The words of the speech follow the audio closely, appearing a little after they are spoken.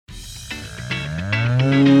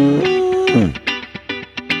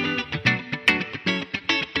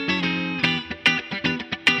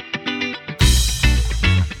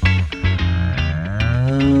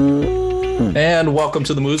welcome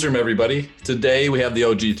to the Moos Room, everybody. Today we have the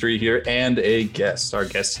OG3 here and a guest. Our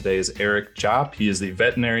guest today is Erik Jopp. He is the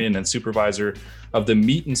veterinarian and supervisor of the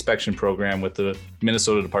meat inspection program with the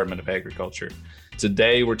Minnesota Department of Agriculture.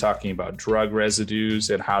 Today we're talking about drug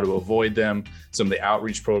residues and how to avoid them, some of the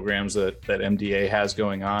outreach programs that MDA has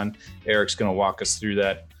going on. Erik's going to walk us through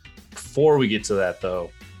that. Before we get to that,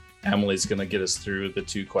 though, Emily's going to get us through the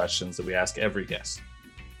two questions that we ask every guest.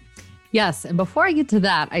 Yes. And before I get to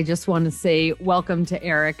that, I just want to say welcome to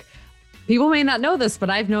Erik. People may not know this, but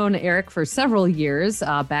I've known Erik for several years.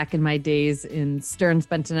 Back in my days in Stearns,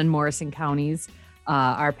 Benton, and Morrison counties,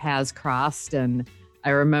 our paths crossed. And I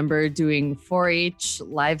remember doing 4-H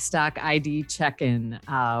livestock ID check-in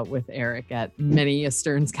with Erik at many a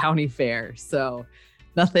Stearns County fair. So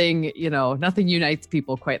nothing unites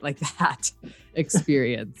people quite like that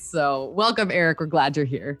experience. So welcome, Erik. We're glad you're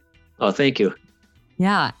here. Oh, thank you.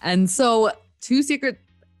 Yeah. And so 2 secret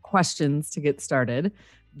questions to get started.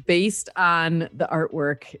 Based on the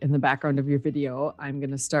artwork in the background of your video, I'm going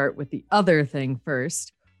to start with the other thing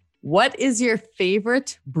first. What is your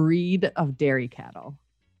favorite breed of dairy cattle?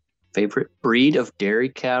 Favorite breed of dairy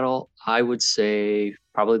cattle? I would say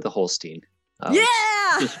probably the Holstein.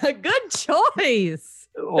 Good choice.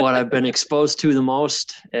 What I've been exposed to the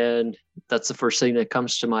most, and that's the first thing that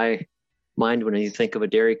comes to my mind when you think of a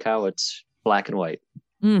dairy cow. It's black and white.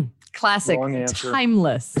 Classic. Wrong answer.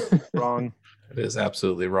 Timeless. Wrong. It is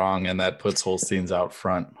absolutely wrong, and that puts Holsteins out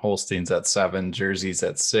front. Holsteins at 7, Jerseys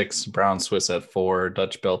at 6, Brown Swiss at 4,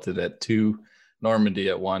 Dutch Belted at 2, Normandy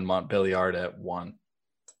at 1, Montbéliard at 1.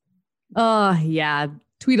 Oh, yeah.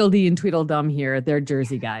 Tweedledee and Tweedledum here. They're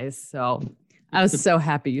Jersey guys. So I was so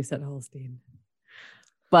happy you said Holstein.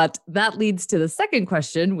 But that leads to the second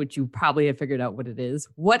question, which you probably have figured out what it is.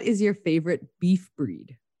 What is your favorite beef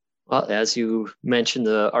breed? Well, as you mentioned,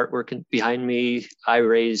 the artwork behind me, I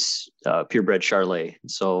raise purebred Charolais.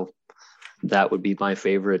 So that would be my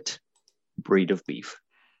favorite breed of beef.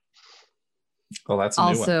 Well, that's a new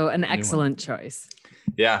one. Also an excellent choice.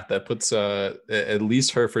 Yeah, that puts at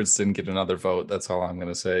least Herefords didn't get another vote. That's all I'm going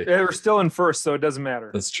to say. Yeah, we're still in first, so it doesn't matter.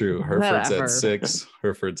 That's true. Herefords at 6,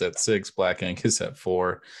 Herefords at 6, Black Angus at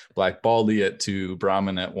 4, Black Baldy at 2,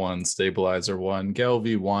 Brahmin at 1, Stabilizer 1,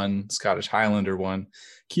 Gelby 1, Scottish Highlander 1,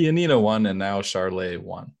 Chianina 1, and now Charolais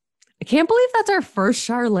 1. I can't believe that's our first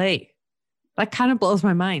Charolais. That kind of blows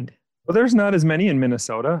my mind. Well, there's not as many in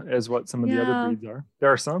Minnesota as what some of the other breeds are.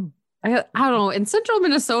 There are some. I don't know. In central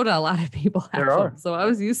Minnesota, a lot of people have them. So I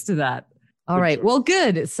was used to that. All right. Choice. Well,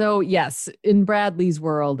 good. So yes, in Bradley's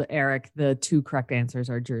world, Erik, the 2 correct answers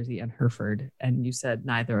are Jersey and Hereford. And you said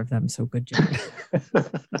neither of them. So good job.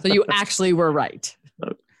 So you actually were right.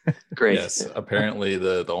 Great. Yes. Apparently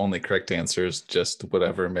the only correct answer is just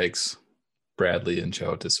whatever makes Bradley and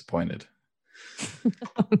Joe disappointed.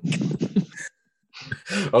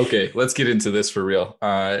 Okay, let's get into this for real.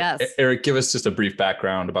 Yes. Erik, give us just a brief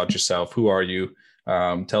background about yourself. Who are you?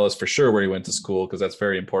 Tell us for sure where you went to school, because that's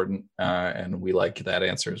very important, and we like that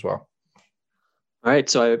answer as well. All right,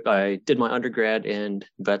 so I did my undergrad and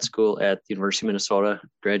vet school at the University of Minnesota.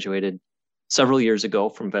 Graduated several years ago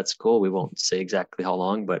from vet school. We won't say exactly how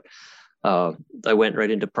long, but I went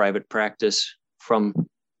right into private practice from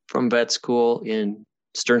vet school in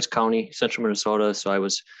Stearns County, central Minnesota. So I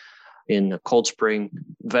was in the Cold Spring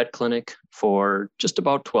vet clinic for just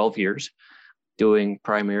about 12 years, doing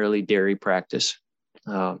primarily dairy practice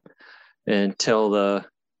until the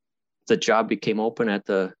job became open at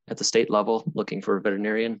the state level, looking for a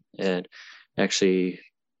veterinarian. And actually,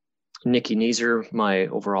 Nikki Neeser, my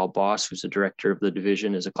overall boss, who's the director of the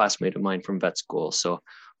division, is a classmate of mine from vet school. So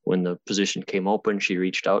when the position came open, she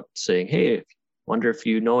reached out saying, "Hey, wonder if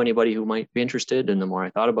you know anybody who might be interested." And the more I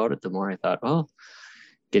thought about it, the more I thought, well,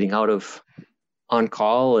 getting out of on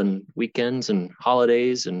call and weekends and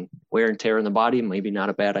holidays and wear and tear in the body, maybe not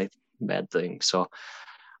a bad thing. So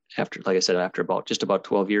after about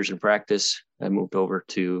 12 years in practice, I moved over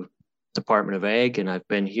to Department of Ag, and I've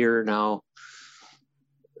been here now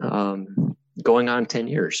going on 10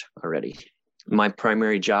 years already. My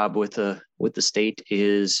primary job with the state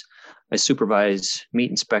is I supervise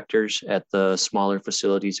meat inspectors at the smaller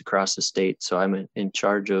facilities across the state. So I'm in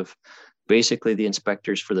charge of basically the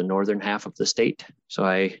inspectors for the northern half of the state. So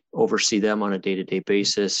I oversee them on a day-to-day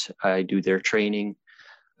basis. I do their training.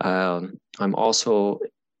 I'm also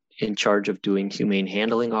in charge of doing humane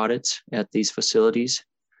handling audits at these facilities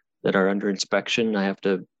that are under inspection. I have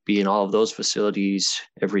to be in all of those facilities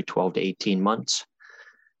every 12 to 18 months.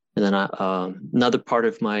 And then another part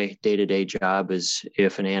of my day-to-day job is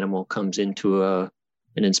if an animal comes into an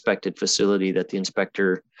inspected facility that the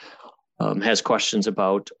inspector has questions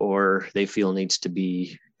about, or they feel needs to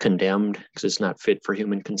be condemned because it's not fit for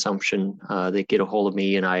human consumption, they get a hold of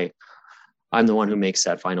me, and I'm the one who makes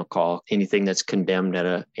that final call. Anything that's condemned at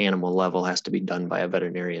an animal level has to be done by a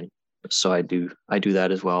veterinarian. So I do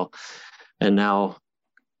that as well. And now,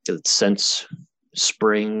 since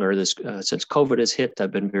spring or since COVID has hit,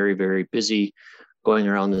 I've been very, very busy going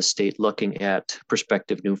around the state looking at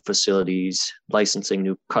prospective new facilities, licensing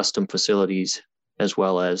new custom facilities, as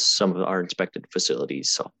well as some of our inspected facilities.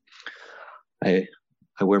 So I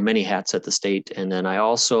wear many hats at the state. And then I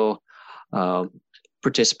also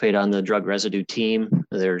participate on the drug residue team.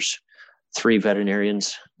 There's 3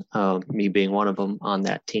 veterinarians, me being one of them on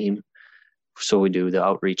that team. So we do the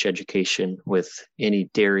outreach education with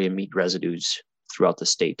any dairy and meat residues throughout the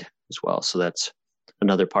state as well. So that's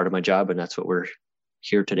another part of my job, and that's what we're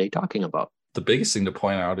here today talking about. The biggest thing to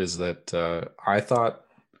point out is that I thought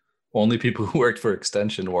only people who worked for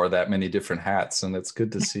Extension wore that many different hats, and it's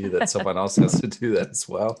good to see that someone else has to do that as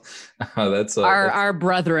well. That's our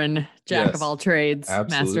brethren, jack yes, of all trades,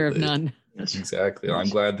 absolutely. Master of none. Yes. Exactly. I'm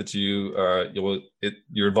glad that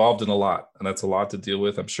you're involved in a lot, and that's a lot to deal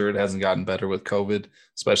with. I'm sure it hasn't gotten better with COVID,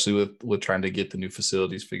 especially with trying to get the new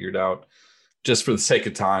facilities figured out. Just for the sake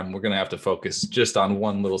of time, we're going to have to focus just on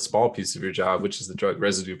one little small piece of your job, which is the drug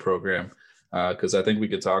residue program, because I think we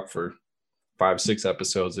could talk for 5-6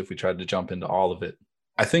 episodes if we tried to jump into all of it.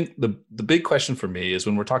 I think the big question for me is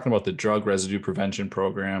when we're talking about the drug residue prevention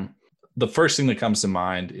program, the first thing that comes to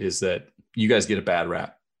mind is that you guys get a bad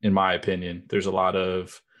rap. In my opinion, there's a lot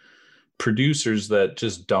of producers that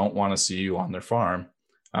just don't want to see you on their farm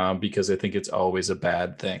because they think it's always a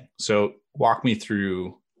bad thing. So walk me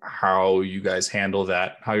through how you guys handle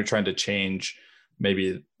that, how you're trying to change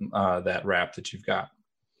maybe that rap that you've got.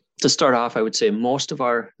 To start off, I would say most of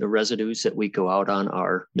the residues that we go out on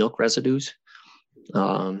are milk residues.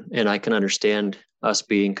 And I can understand us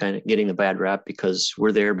being kind of getting the bad rap because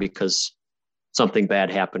we're there because something bad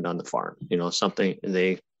happened on the farm, something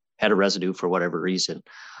they had a residue for whatever reason.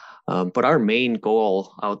 But our main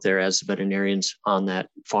goal out there as veterinarians on that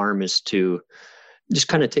farm is to just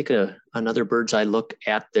kind of take another bird's eye look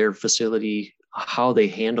at their facility, how they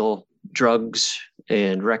handle drugs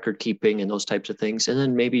and record keeping and those types of things, and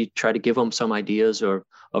then maybe try to give them some ideas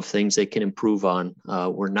of things they can improve on.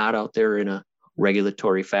 We're not out there in a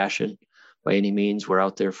regulatory fashion by any means. We're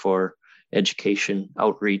out there for education,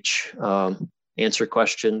 outreach, answer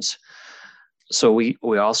questions. So we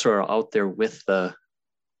also are out there with the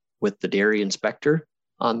dairy inspector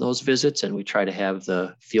on those visits, and we try to have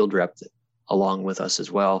the field rep along with us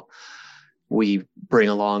as well. We bring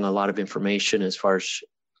along a lot of information as far as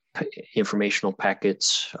informational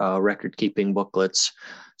packets, record keeping booklets.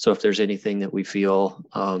 So if there's anything that we feel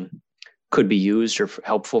could be used or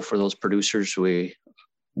helpful for those producers,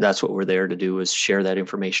 that's what we're there to do, is share that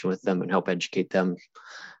information with them and help educate them,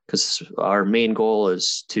 because our main goal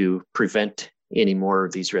is to prevent any more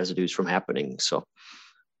of these residues from happening. So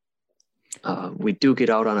we do get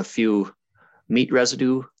out on a few meat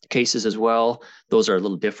residue cases as well. Those are a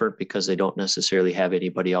little different because they don't necessarily have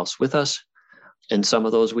anybody else with us. And some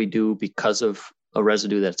of those we do because of a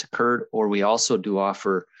residue that's occurred, or we also do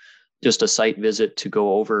offer just a site visit to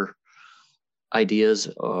go over ideas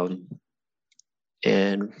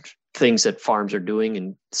and things that farms are doing,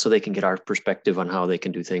 and so they can get our perspective on how they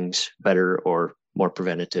can do things better or more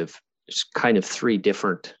preventative. It's kind of 3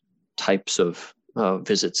 different types of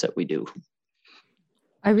visits that we do.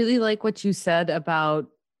 I really like what you said about,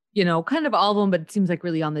 kind of all of them, but it seems like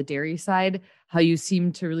really on the dairy side, how you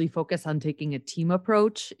seem to really focus on taking a team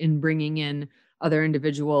approach in bringing in other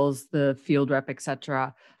individuals, the field rep, et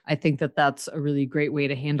cetera. I think that that's a really great way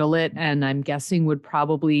to handle it. And I'm guessing would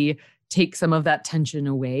probably take some of that tension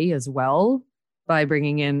away as well by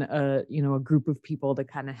bringing in a group of people to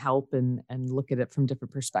kind of help and look at it from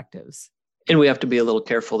different perspectives. And we have to be a little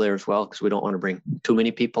careful there as well, because we don't want to bring too many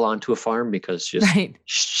people onto a farm, because just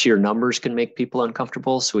sheer numbers can make people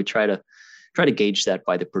uncomfortable. So we try to gauge that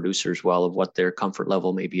by the producer as well, of what their comfort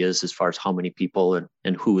level maybe is as far as how many people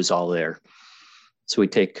and who is all there. So we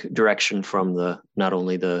take direction from not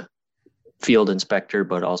only the field inspector,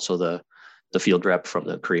 but also the field rep from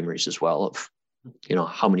the creameries as well, of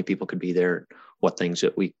how many people could be there, what things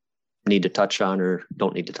that we need to touch on or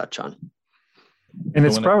don't need to touch on. And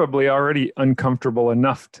it's probably already uncomfortable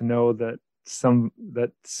enough to know that some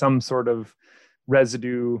sort of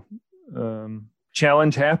residue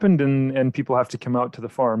challenge happened and people have to come out to the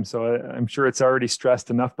farm. So I'm sure it's already stressed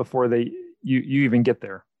enough before you even get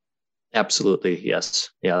there. Absolutely. Yes.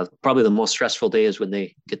 Yeah. Probably the most stressful day is when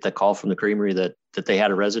they get the call from the creamery that they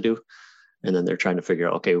had a residue, and then they're trying to figure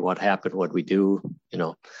out, okay, what happened? What we do?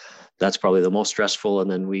 that's probably the most stressful.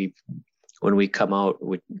 And then when we come out,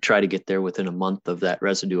 we try to get there within a month of that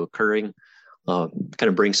residue occurring, kind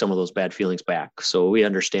of bring some of those bad feelings back. So we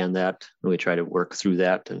understand that, and we try to work through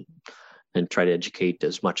that and try to educate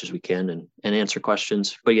as much as we can and answer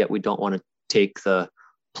questions. But yet we don't want to take the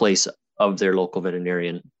place of their local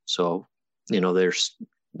veterinarian. So, there's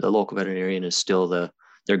the local veterinarian is still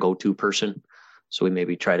their go-to person. So we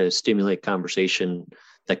maybe try to stimulate conversation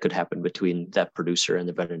that could happen between that producer and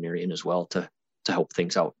the veterinarian as well to help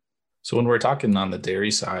things out. So when we're talking on the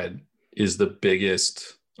dairy side, is the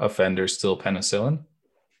biggest offender still penicillin?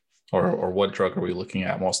 Or what drug are we looking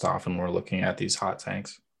at most often when we're looking at these hot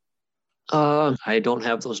tanks? I don't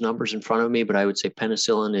have those numbers in front of me, but I would say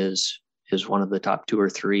penicillin is one of the top 2 or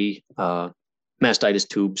 3. Mastitis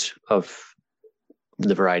tubes of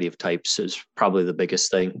the variety of types is probably the biggest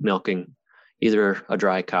thing. Milking either a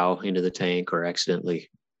dry cow into the tank or accidentally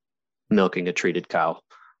milking a treated cow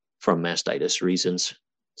from mastitis reasons.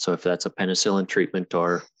 So if that's a penicillin treatment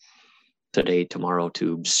or today, tomorrow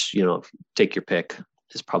tubes, take your pick,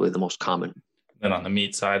 is probably the most common. Then on the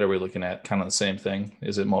meat side, are we looking at kind of the same thing?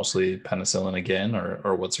 Is it mostly penicillin again,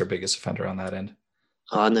 or what's our biggest offender on that end?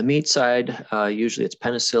 On the meat side, usually it's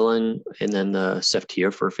penicillin and then the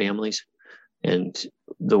ceftiofur families. And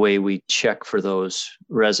the way we check for those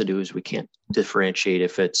residues, we can't differentiate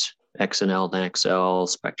if it's XNL,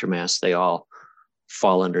 NXL, Spectromass. They all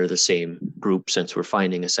fall under the same group since we're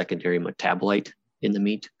finding a secondary metabolite in the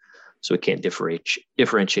meat. So we can't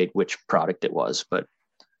differentiate which product it was. But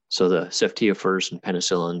so the ceftiofurs and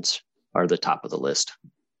penicillins are the top of the list.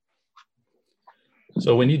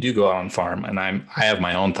 So when you do go out on farm, and I have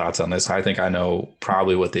my own thoughts on this, I think I know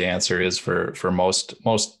probably what the answer is for most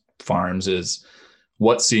farms is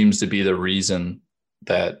what seems to be the reason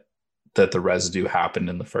that the residue happened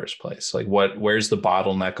in the first place. Like where's the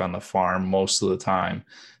bottleneck on the farm most of the time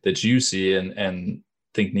that you see and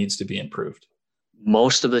think needs to be improved?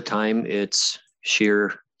 Most of the time it's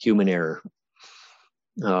sheer human error.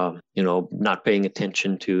 Not paying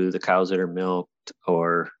attention to the cows that are milked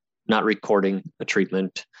or not recording a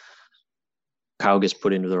treatment. Cow gets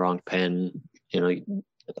put into the wrong pen.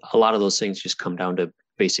 A lot of those things just come down to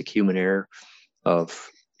basic human error of,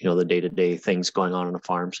 the day-to-day things going on a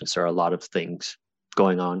farm, since there are a lot of things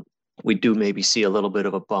going on. We do maybe see a little bit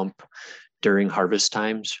of a bump during harvest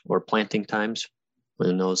times or planting times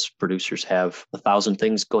when those producers have 1,000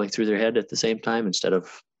 things going through their head at the same time instead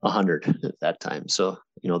of 100 at that time. So,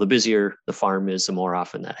 the busier the farm is, the more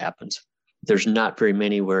often that happens. There's not very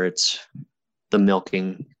many where it's the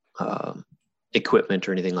milking equipment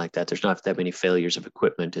or anything like that. There's not that many failures of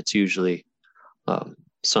equipment. It's usually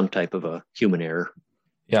some type of a human error.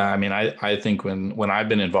 Yeah, I mean, I think when I've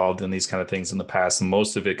been involved in these kind of things in the past,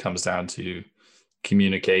 most of it comes down to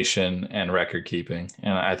communication and record keeping.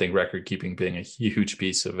 And I think record keeping being a huge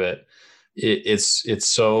piece of it. It's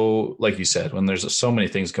so, like you said, when there's so many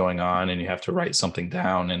things going on and you have to write something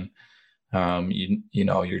down and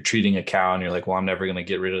you're treating a cow and you're like, well, I'm never going to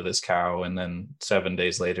get rid of this cow. And then 7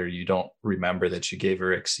 days later, you don't remember that you gave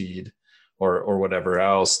her Exceed or whatever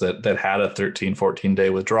else that had a 13, 14 day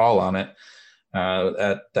withdrawal on it.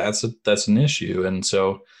 That's an issue. And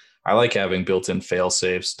so I like having built-in fail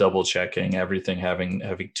safes, double checking everything, having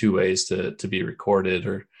 2 ways to be recorded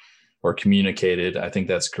or communicated. I think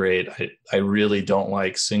that's great. I really don't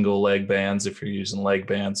like single leg bands. If you're using leg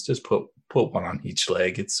bands, just put one on each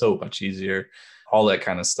leg. It's so much easier, all that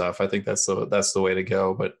kind of stuff. I think that's the way to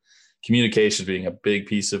go. But communication being a big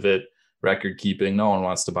piece of it, record keeping, no one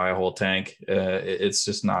wants to buy a whole tank. It's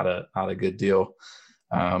just not a good deal.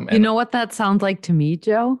 You know what that sounds like to me,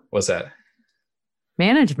 Joe? What's that?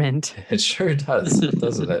 Management. It sure does,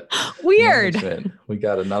 doesn't it? Weird. Management. We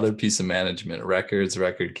got another piece of management: records,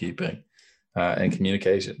 record keeping, and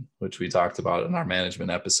communication, which we talked about in our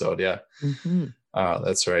management episode. Yeah,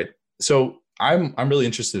 that's right. So I'm really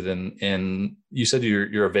interested in. You said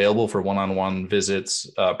you're available for one-on-one visits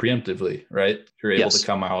preemptively, right? You're able to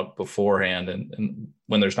come out beforehand, and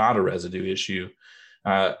when there's not a residue issue.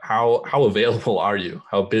 How available are you?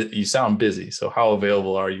 You sound busy. So how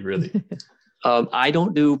available are you really? I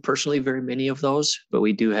don't do personally very many of those, but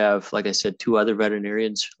we do have, like I said, 2 other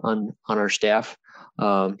veterinarians on our staff.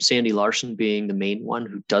 Sandy Larson being the main one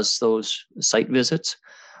who does those site visits.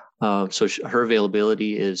 So her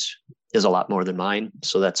availability is a lot more than mine.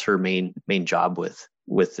 So that's her main job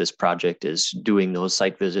with this project, is doing those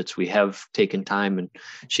site visits. We have taken time, and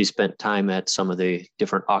she spent time at some of the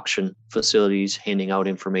different auction facilities, handing out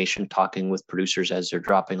information, talking with producers as they're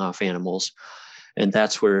dropping off animals. And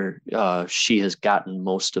that's where she has gotten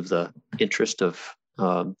most of the interest of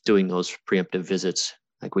doing those preemptive visits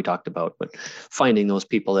like we talked about. But finding those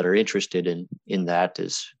people that are interested in that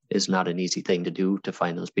is not an easy thing to do, to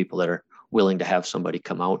find those people that are willing to have somebody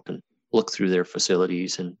come out and look through their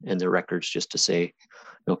facilities and their records just to say,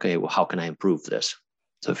 okay, well, how can I improve this?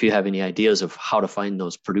 So if you have any ideas of how to find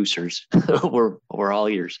those producers, we're all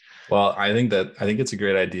ears. Well, I think it's a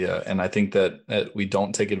great idea. And I think that we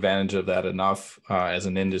don't take advantage of that enough as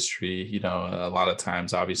an industry. You know, a lot of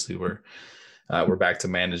times, obviously, we're back to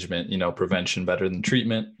management, you know, prevention better than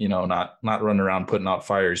treatment, you know, not running around putting out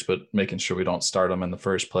fires, but making sure we don't start them in the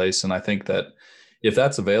first place. And I think that if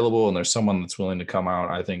that's available and there's someone that's willing to come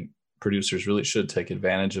out, I think producers really should take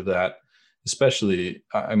advantage of that. Especially,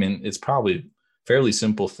 I mean, it's probably fairly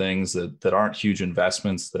simple things that aren't huge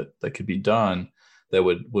investments that could be done that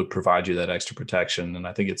would provide you that extra protection. And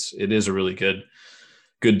I think it is a really good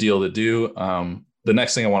deal to do. The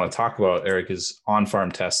next thing I want to talk about, Erik, is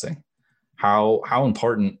on-farm testing. How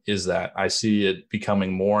important is that? I see it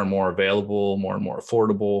becoming more and more available, more and more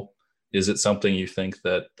affordable. Is it something you think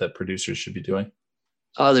that producers should be doing?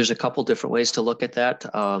 There's a couple different ways to look at that.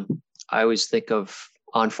 I always think of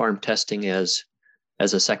on-farm testing as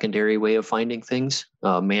a secondary way of finding things,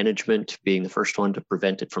 management being the first one to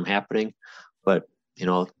prevent it from happening. But, you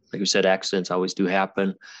know, like we said, accidents always do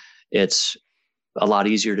happen. It's a lot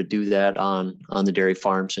easier to do that on the dairy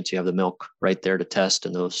farm since you have the milk right there to test.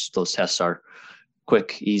 And those tests are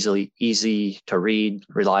quick, easy to read,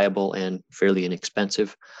 reliable, and fairly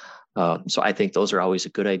inexpensive. So I think those are always a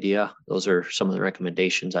good idea. Those are some of the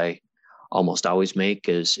recommendations I almost always make,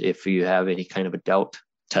 is if you have any kind of a doubt,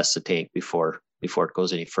 test the tank before it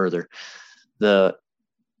goes any further. The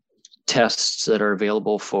tests that are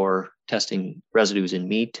available for testing residues in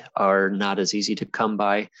meat are not as easy to come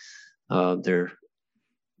by. They're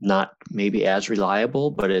not maybe as reliable,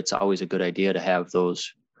 but it's always a good idea to have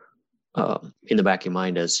those in the back of your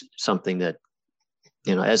mind as something that,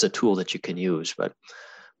 you know, as a tool that you can use. But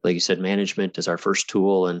like you said, management is our first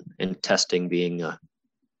tool, and testing being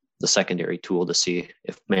the secondary tool to see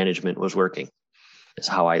if management was working, is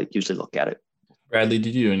how I usually look at it. Bradley,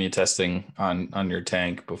 did you do any testing on your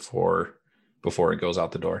tank before it goes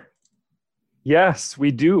out the door? Yes,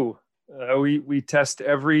 we do. We test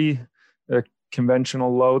every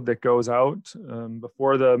conventional load that goes out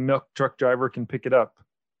before the milk truck driver can pick it up.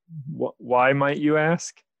 Why, might you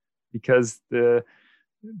ask? Because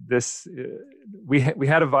we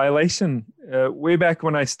had a violation way back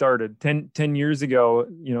when I started 10 years ago.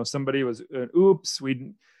 You know, somebody was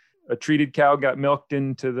a treated cow got milked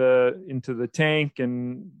into the tank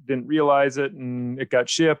and didn't realize it, and it got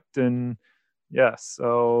shipped. And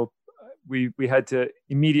so we had to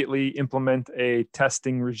immediately implement a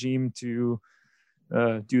testing regime to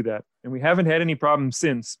do that. And we haven't had any problems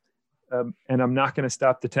since. And I'm not going to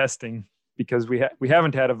stop the testing because we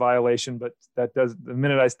haven't had a violation, but the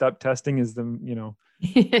minute I stop testing is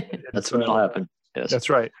that's when it'll happen. Yes. That's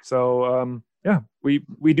right. So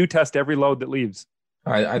we do test every load that leaves.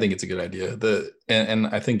 I think it's a good idea. And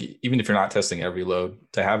I think even if you're not testing every load,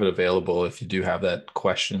 to have it available, if you do have that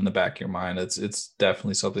question in the back of your mind, it's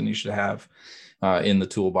definitely something you should have in the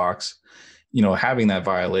toolbox. You know, having that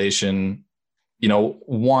violation, you know,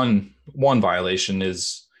 one violation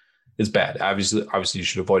is bad. Obviously you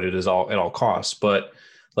should avoid it at all costs. But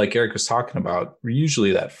like Erik was talking about,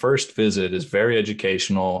 usually that first visit is very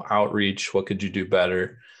educational, outreach. What could you do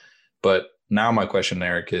better? But now my question,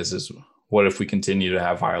 Erik, is what if we continue to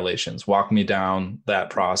have violations? Walk me down that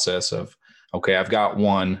process of, okay, I've got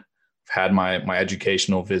one, I've had my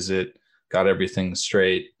educational visit, got everything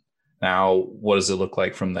straight. Now, what does it look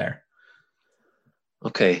like from there?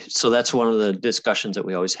 Okay, so that's one of the discussions that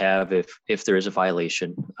we always have if there is a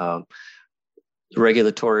violation.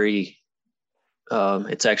 Regulatory,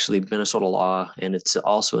 it's actually Minnesota law, and it's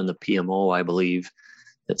also in the PMO, I believe,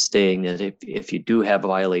 that's stating that if you do have a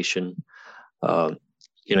violation,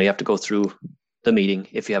 you have to go through the meeting.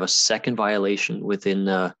 If you have a second violation within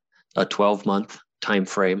a 12-month time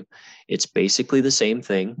frame, it's basically the same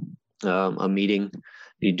thing, a meeting.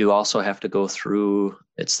 You do also have to go through,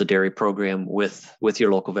 it's the dairy program with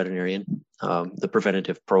your local veterinarian, the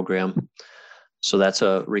preventative program. So that's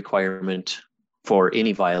a requirement for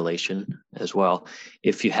any violation as well.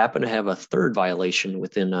 If you happen to have a third violation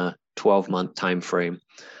within a 12-month time frame,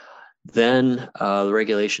 then the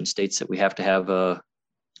regulation states that we have to have a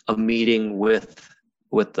meeting with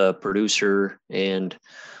the producer and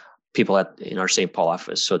people in our St. Paul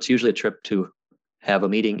office. So it's usually a trip to have a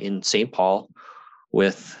meeting in St. Paul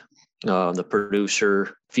with the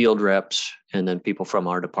producer, field reps, and then people from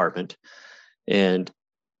our department. And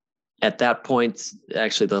at that point,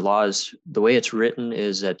 actually the laws, the way it's written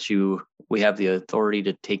is that we have the authority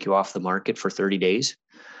to take you off the market for 30 days.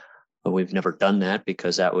 But we've never done that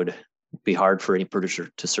because that would be hard for any producer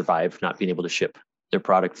to survive, not being able to ship their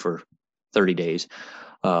product for 30 days.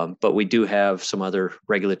 But we do have some other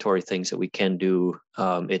regulatory things that we can do.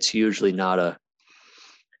 It's usually not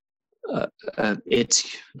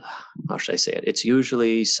it's, how should I say it? It's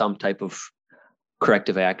usually some type of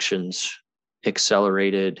corrective actions,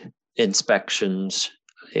 accelerated inspections.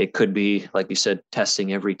 It could be, like you said,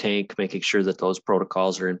 testing every tank, making sure that those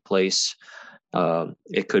protocols are in place.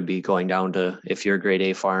 It could be going down to, if you're a grade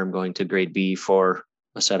A farm, going to grade B for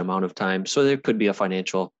a set amount of time. So there could be a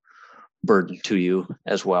financial burden to you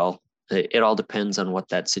as well. It all depends on what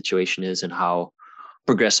that situation is and how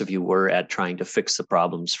progressive you were at trying to fix the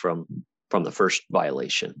problems from the first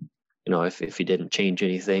violation. If you didn't change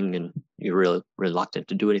anything and you're really reluctant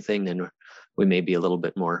to do anything, then we may be a little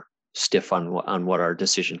bit more stiff on what our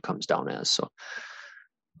decision comes down as. So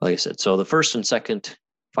like I said, so the first and second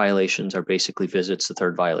violations are basically visits. The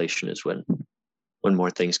third violation is when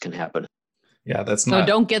more things can happen. Yeah, that's so not.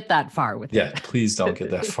 Don't get that far with it. Yeah, please don't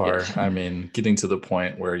get that far. I mean, getting to the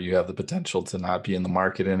point where you have the potential to not be in the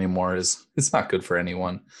market anymore it's not good for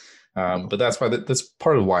anyone. But that's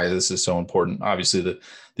part of why this is so important. Obviously,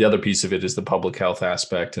 the other piece of it is the public health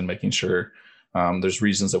aspect and making sure there's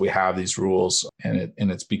reasons that we have these rules, and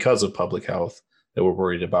it's because of public health that we're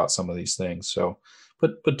worried about some of these things. So,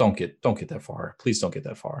 but don't get that far. Please don't get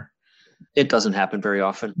that far. It doesn't happen very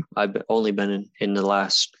often. I've only been in the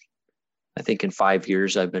last, I think in 5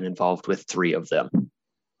 years, I've been involved with 3 of them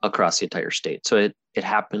across the entire state. So it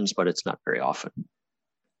happens, but it's not very often.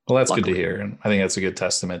 Well, that's luckily good to hear. And I think that's a good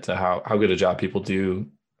testament to how good a job people do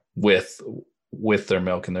with their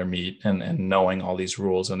milk and their meat and knowing all these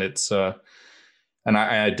rules. And it's, and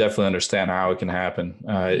I definitely understand how it can happen.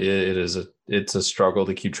 It's a struggle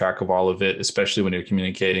to keep track of all of it, especially when you're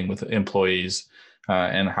communicating with employees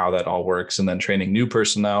and how that all works. And then training new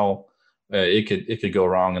personnel, it could go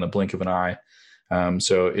wrong in a blink of an eye.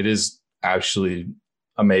 So it is actually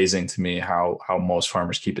amazing to me how most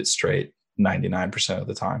farmers keep it straight 99% of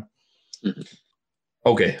the time. Mm-hmm.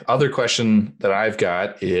 Okay. Other question that I've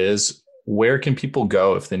got is, where can people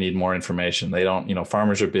go if they need more information? They don't,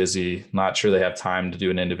 farmers are busy, not sure they have time to do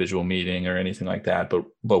an individual meeting or anything like that,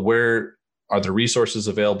 but where are the resources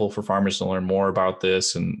available for farmers to learn more about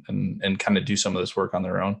this and kind of do some of this work on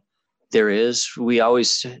their own? There is. We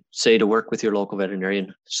always say to work with your local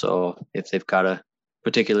veterinarian. So if they've got a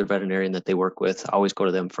particular veterinarian that they work with, always go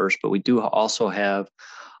to them first. But we do also have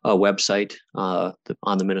a website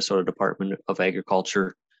on the Minnesota Department of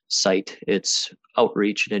Agriculture site. It's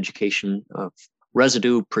outreach and education of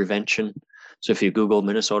residue prevention. So if you Google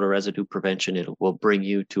Minnesota residue prevention, it will bring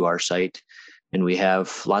you to our site. And we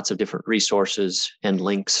have lots of different resources and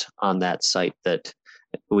links on that site that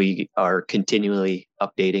we are continually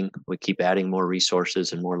updating. We keep adding more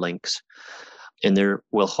resources and more links. And there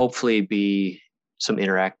will hopefully be some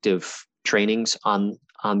interactive trainings on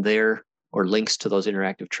there, or links to those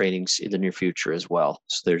interactive trainings in the near future as well.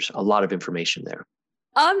 So there's a lot of information there.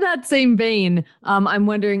 On that same vein, I'm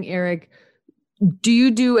wondering, Erik, do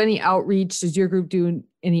you do any outreach? Does your group do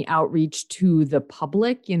any outreach to the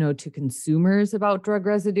public, to consumers about drug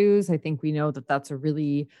residues? I think we know that that's a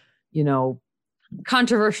really,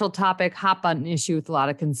 controversial topic, hot button issue with a lot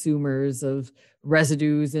of consumers of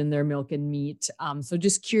residues in their milk and meat. So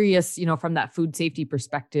just curious, from that food safety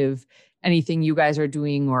perspective, anything you guys are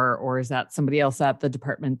doing, or is that somebody else at the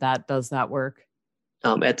department that does that work?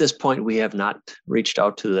 At this point, we have not reached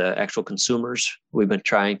out to the actual consumers. We've been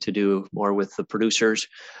trying to do more with the producers.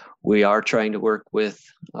 We are trying to work with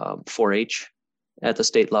 4-H at the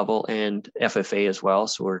state level and FFA as well.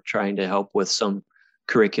 So we're trying to help with some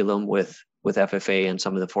curriculum with FFA and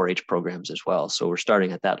some of the 4-H programs as well. So we're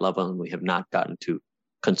starting at that level, and we have not gotten to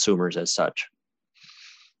consumers as such.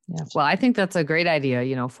 Yeah, well, I think that's a great idea.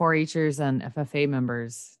 4-Hers and FFA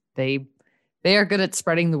members, they are good at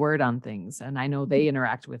spreading the word on things. And I know they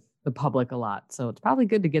interact with the public a lot. So it's probably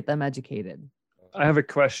good to get them educated. I have a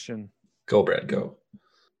question. Go, Brad, go.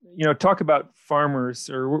 Talk about farmers,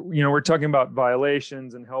 or, we're talking about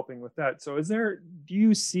violations and helping with that. So do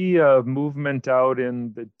you see a movement out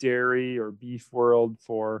in the dairy or beef world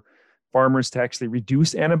for farmers to actually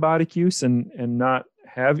reduce antibiotic use and not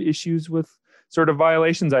have issues with sort of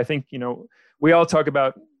violations? I think, we all talk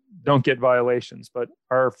about don't get violations, but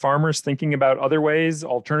are farmers thinking about other ways,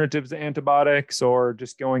 alternatives to antibiotics, or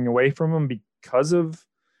just going away from them because of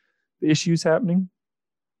the issues happening?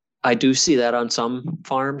 I do see that on some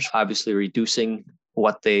farms, obviously reducing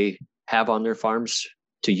what they have on their farms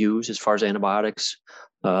to use as far as antibiotics.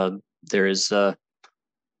 There is, the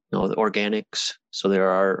organics. So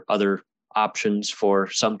there are other options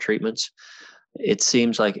for some treatments. it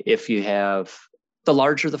seems like if you have the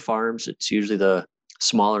larger the farms, it's usually the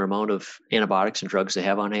smaller amount of antibiotics and drugs they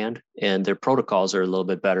have on hand, and their protocols are a little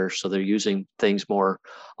bit better. So they're using things more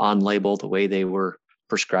on label, the way they were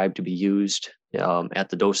prescribed to be used, at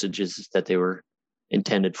the dosages that they were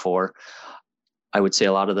intended for. I would say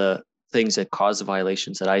a lot of the things that cause the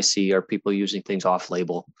violations that I see are people using things off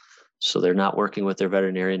label. So they're not working with their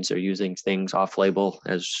veterinarians. They're using things off label.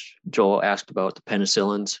 As Joel asked about the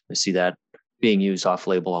penicillins, I see that being used off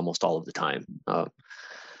label almost all of the time.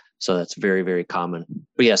 So that's very, very common.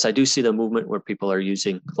 But yes, I do see the movement where people are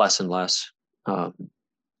using less and less,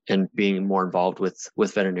 and being more involved with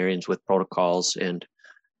veterinarians, with protocols, and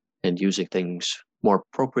using things more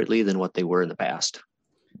appropriately than what they were in the past.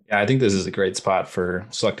 Yeah, I think this is a great spot for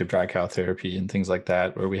selective dry cow therapy and things like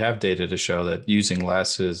that, where we have data to show that using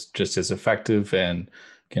less is just as effective and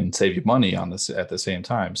can save you money on this at the same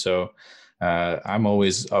time. So I'm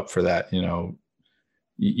always up for that.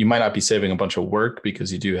 You might not be saving a bunch of work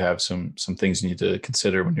because you do have some things you need to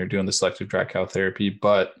consider when you're doing the selective dry cow therapy,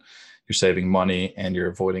 but you're saving money and you're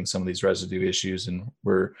avoiding some of these residue issues. And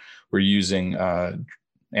we're using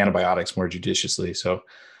antibiotics more judiciously. So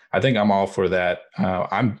I think I'm all for that.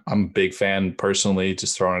 I'm a big fan personally,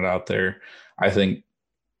 just throwing it out there. I think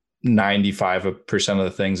 95% of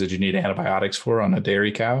the things that you need antibiotics for on a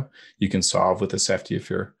dairy cow, you can solve with a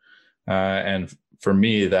ceftiofur. And for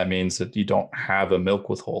me, that means that you don't have a milk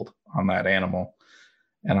withhold on that animal.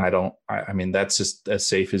 And I mean, that's just as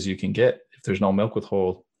safe as you can get. If there's no milk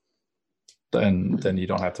withhold, then you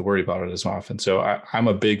don't have to worry about it as often. So I'm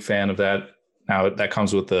a big fan of that. Now that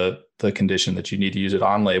comes with the condition that you need to use it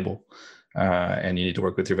on label, and you need to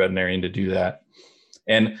work with your veterinarian to do that.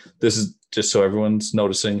 And this is just so everyone's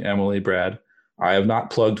noticing, Emily, Brad, I have not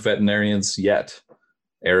plugged veterinarians yet.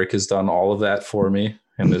 Erik has done all of that for me.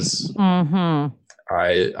 And this,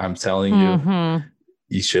 I'm telling you,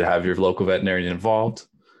 you should have your local veterinarian involved.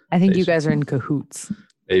 I think you guys are in cahoots.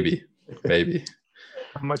 Maybe.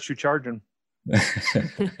 How much you charging?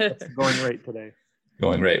 Going rate today.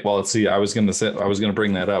 Going rate. Well, let's see. I was going to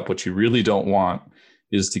bring that up. What you really don't want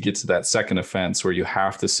is to get to that second offense where you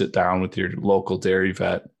have to sit down with your local dairy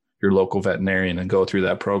vet, your local veterinarian, and go through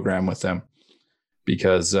that program with them.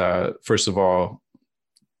 Because first of all,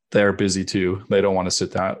 they're busy too. They don't want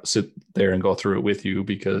to sit there and go through it with you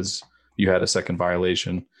because you had a second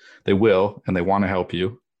violation. They will, and they want to help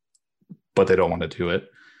you, but they don't want to do it.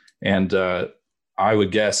 And I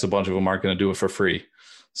would guess a bunch of them aren't going to do it for free.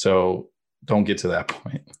 So don't get to that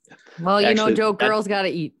point. Well, Joe, girls got to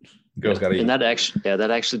eat. Girls got to eat. And that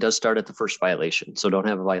actually does start at the first violation. So don't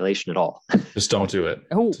have a violation at all. Just don't do it.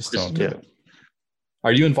 Oh, just don't do it.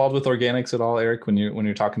 Are you involved with organics at all, Erik, when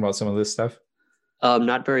you're talking about some of this stuff?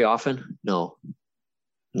 Not very often. No.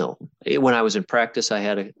 When I was in practice, I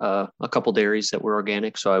had a couple dairies that were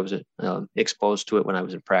organic, so I was exposed to it when I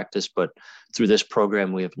was in practice. But through this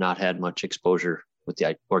program, we have not had much exposure with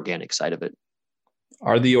the organic side of it.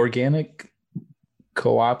 Are the organic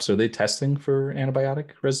co-ops, are they testing for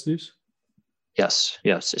antibiotic residues? Yes.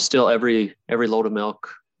 Still, every load of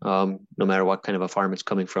milk, no matter what kind of a farm it's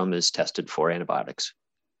coming from, is tested for antibiotics.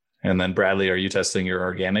 And then Bradley, are you testing your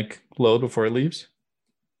organic load before it leaves?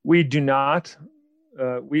 We do not.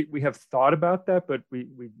 We have thought about that, but we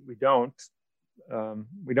don't.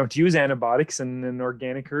 We don't use antibiotics in an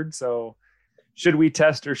organic herd. So should we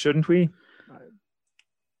test or shouldn't we?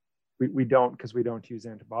 We don't, because we don't use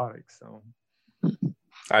antibiotics. So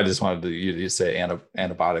I just wanted you to say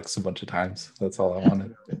antibiotics a bunch of times. That's all I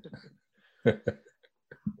wanted.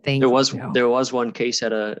 There was one case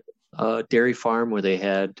at a dairy farm where they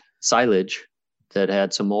had silage that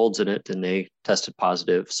had some molds in it, and they tested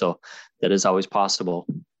positive. So that is always possible.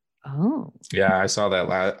 Oh, yeah, I saw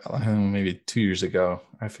that maybe 2 years ago.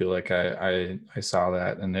 I feel like I saw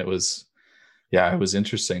that, and it was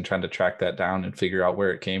interesting trying to track that down and figure out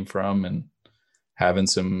where it came from, and having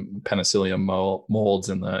some penicillium molds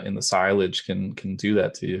in the silage can do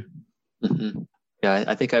that to you. Mm-hmm. Yeah,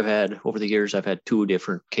 I think over the years, I've had 2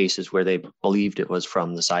 different cases where they believed it was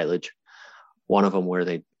from the silage. One of them where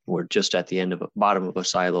they were just at the bottom of a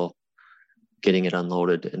silo getting it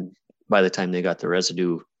unloaded, and by the time they got the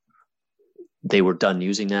residue, they were done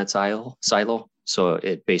using that silo. So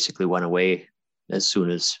it basically went away as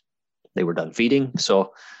soon as they were done feeding.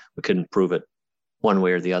 So we couldn't prove it one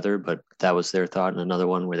way or the other, but that was their thought. And another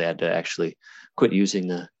one where they had to actually quit using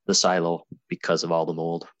the silo because of all the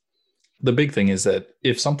mold. The big thing is that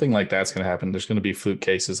if something like that's going to happen, there's going to be fluke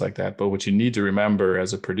cases like that. But what you need to remember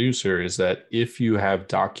as a producer is that if you have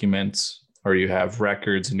documents or you have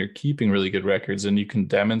records and you're keeping really good records, and you can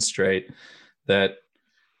demonstrate that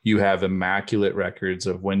you have immaculate records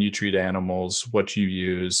of when you treat animals, what you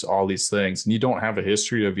use, all these things, and you don't have a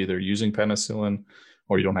history of either using penicillin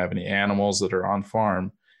or you don't have any animals that are on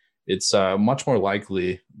farm, it's much more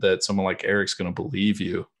likely that someone like Erik's going to believe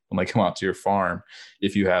you when they come out to your farm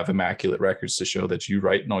if you have immaculate records to show that you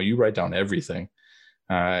write down everything,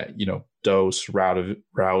 dose,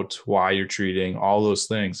 route, why you're treating, all those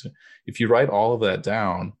things. If you write all of that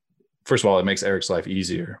down, first of all, it makes Erik's life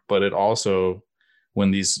easier, but it also,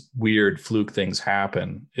 when these weird fluke things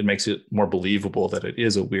happen, it makes it more believable that it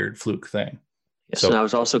is a weird fluke thing. Yes, and I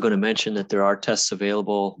was also going to mention that there are tests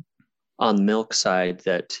available on the milk side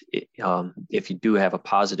that if you do have a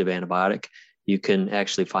positive antibiotic, you can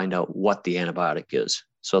actually find out what the antibiotic is.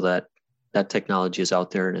 So that technology is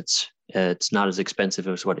out there, and it's not as expensive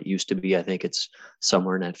as what it used to be. I think it's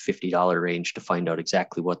somewhere in that $50 range to find out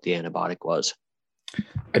exactly what the antibiotic was.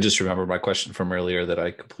 I just remembered my question from earlier that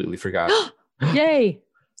I completely forgot. Yay.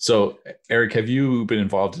 So, Erik, have you been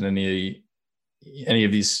involved in any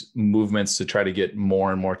of these movements to try to get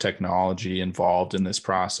more and more technology involved in this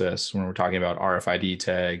process when we're talking about RFID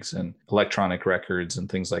tags and electronic records and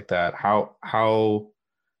things like that? How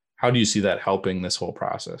do you see that helping this whole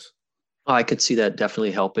process? I could see that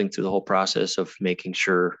definitely helping through the whole process of making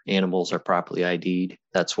sure animals are properly ID'd.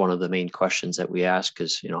 That's one of the main questions that we ask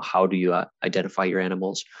is, how do you identify your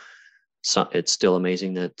animals? So it's still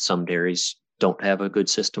amazing that some dairies don't have a good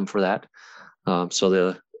system for that. So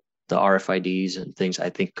the RFIDs and things,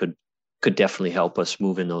 I think could definitely help us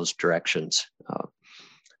move in those directions.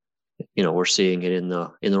 We're seeing it in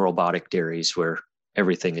the robotic dairies where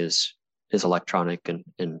everything is electronic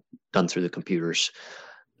and done through the computers.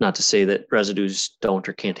 Not to say that residues don't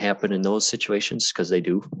or can't happen in those situations, because they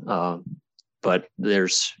do, but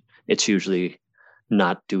it's usually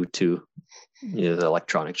not due to the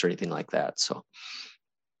electronics or anything like that. So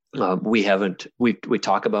we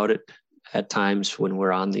talk about it at times when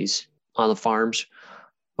we're on the farms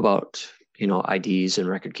about IDs and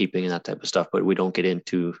record keeping and that type of stuff, but we don't get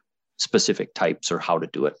into specific types or how to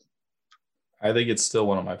do it. I think it's still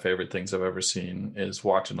one of my favorite things I've ever seen is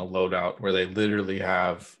watching a loadout where they literally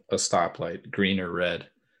have a stoplight, green or red.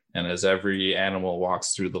 And as every animal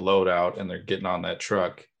walks through the loadout and they're getting on that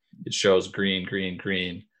truck, it shows green, green,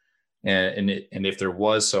 green. And if there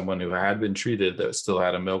was someone who had been treated that still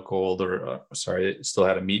had a milk hold still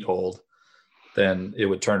had a meat hold, then it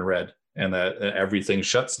would turn red and that everything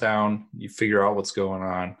shuts down. You figure out what's going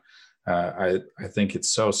on. I think it's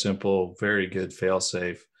so simple, very good fail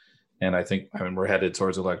safe. And I think, we're headed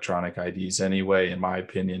towards electronic IDs anyway, in my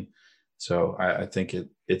opinion. So I think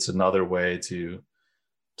it's another way to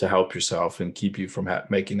help yourself and keep you from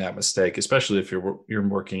making that mistake, especially if you're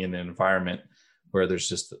working in an environment where there's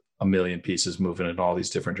just a million pieces moving in all these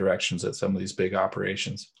different directions at some of these big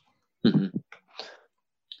operations. Mm-hmm.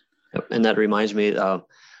 Yep. And that reminds me,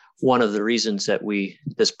 one of the reasons that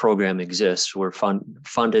this program exists, we're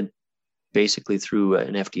funded basically through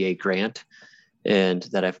an FDA grant. And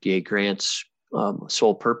that FDA grant's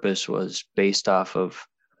sole purpose was based off of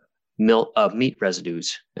meat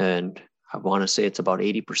residues. And I want to say it's about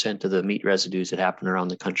 80% of the meat residues that happen around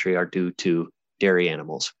the country are due to dairy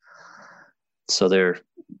animals. So they're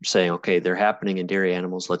saying, okay, they're happening in dairy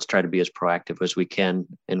animals. Let's try to be as proactive as we can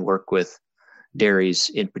and work with dairies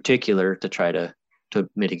in particular to try to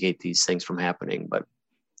mitigate these things from happening.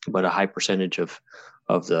 But a high percentage of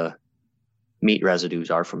the meat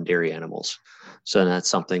residues are from dairy animals. So that's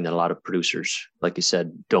something that a lot of producers, like you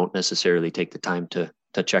said, don't necessarily take the time to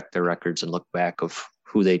check their records and look back of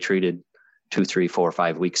who they treated 2, 3, 4,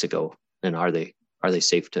 5 weeks ago. And are they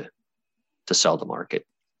safe to sell to market?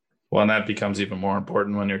 Well, and that becomes even more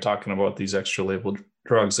important when you're talking about these extra labeled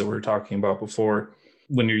drugs that we were talking about before.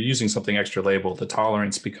 When you're using something extra labeled, the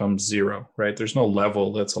tolerance becomes 0, right? There's no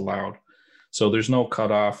level that's allowed. So there's no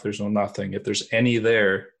cutoff. There's no nothing. If there's any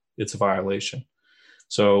there, it's a violation.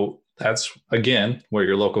 So that's, again, where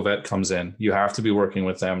your local vet comes in. You have to be working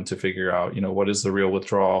with them to figure out, what is the real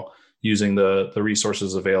withdrawal, using the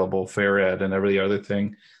resources available, fair ed and every other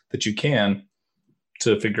thing that you can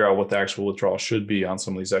to figure out what the actual withdrawal should be on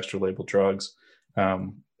some of these extra labeled drugs.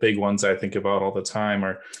 Big ones I think about all the time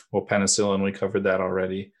are, penicillin, we covered that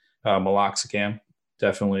already. Meloxicam,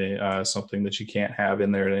 definitely something that you can't have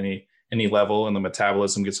in there at any level, and the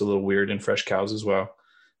metabolism gets a little weird in fresh cows as well.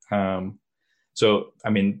 So,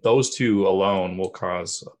 those two alone will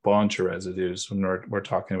cause a bunch of residues when we're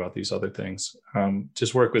talking about these other things.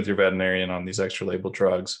 Just work with your veterinarian on these extra label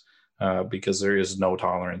drugs because there is no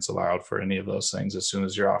tolerance allowed for any of those things as soon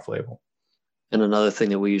as you're off label. And another thing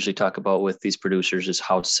that we usually talk about with these producers is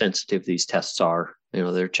how sensitive these tests are.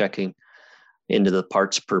 They're checking into the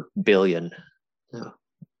parts per billion.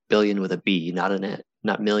 billion with a B,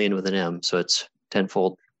 not million with an M. So it's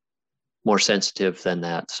tenfold more sensitive than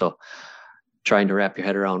that. So trying to wrap your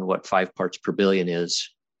head around what 5 parts per billion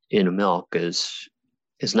is in a milk is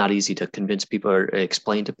not easy to convince people or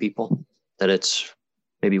explain to people that it's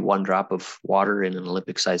maybe 1 drop of water in an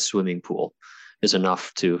Olympic-sized swimming pool is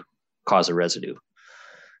enough to cause a residue.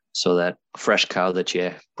 So that fresh cow that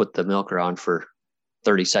you put the milker on for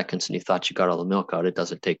 30 seconds and you thought you got all the milk out, it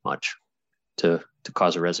doesn't take much to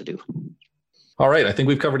cause a residue. All right. I think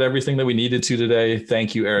we've covered everything that we needed to today.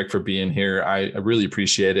 Thank you, Erik, for being here. I really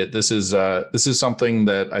appreciate it. This is something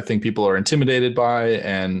that I think people are intimidated by,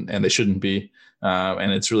 and they shouldn't be.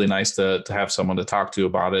 And it's really nice to have someone to talk to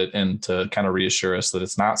about it and to kind of reassure us that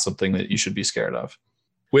it's not something that you should be scared of.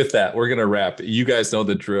 With that, we're going to wrap. You guys know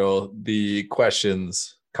the drill. The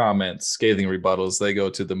questions, comments, scathing rebuttals, they go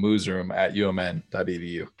to the Moos room at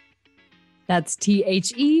umn.edu. That's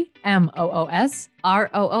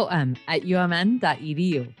THEMOOSROOM at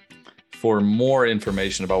umn.edu. For more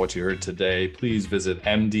information about what you heard today, please visit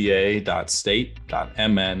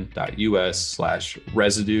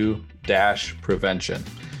mda.state.mn.us/residue-prevention.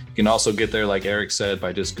 You can also get there, like Erik said,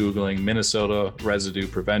 by just Googling Minnesota residue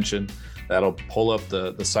prevention. That'll pull up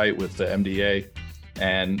the site with the MDA,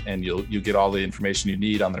 and you'll get all the information you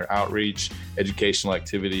need on their outreach, educational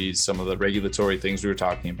activities, some of the regulatory things we were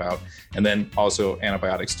talking about, and then also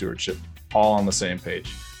antibiotic stewardship, all on the same page.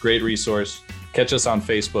 Great resource. Catch us on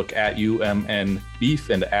Facebook at UMN Beef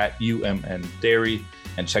and at UMN Dairy,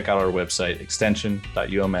 and check out our website,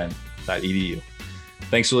 extension.umn.edu.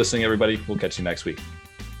 Thanks for listening, everybody. We'll catch you next week.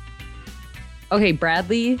 Okay,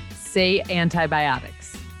 Bradley, say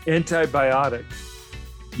antibiotics. Antibiotics.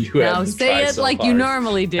 Now say it like you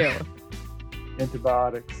normally do.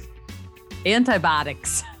 Antibiotics.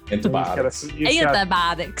 Antibiotics. Antibiotics.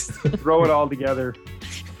 Antibiotics. Throw it all together.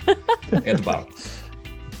 Antibiotics.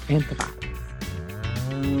 Antibiotics.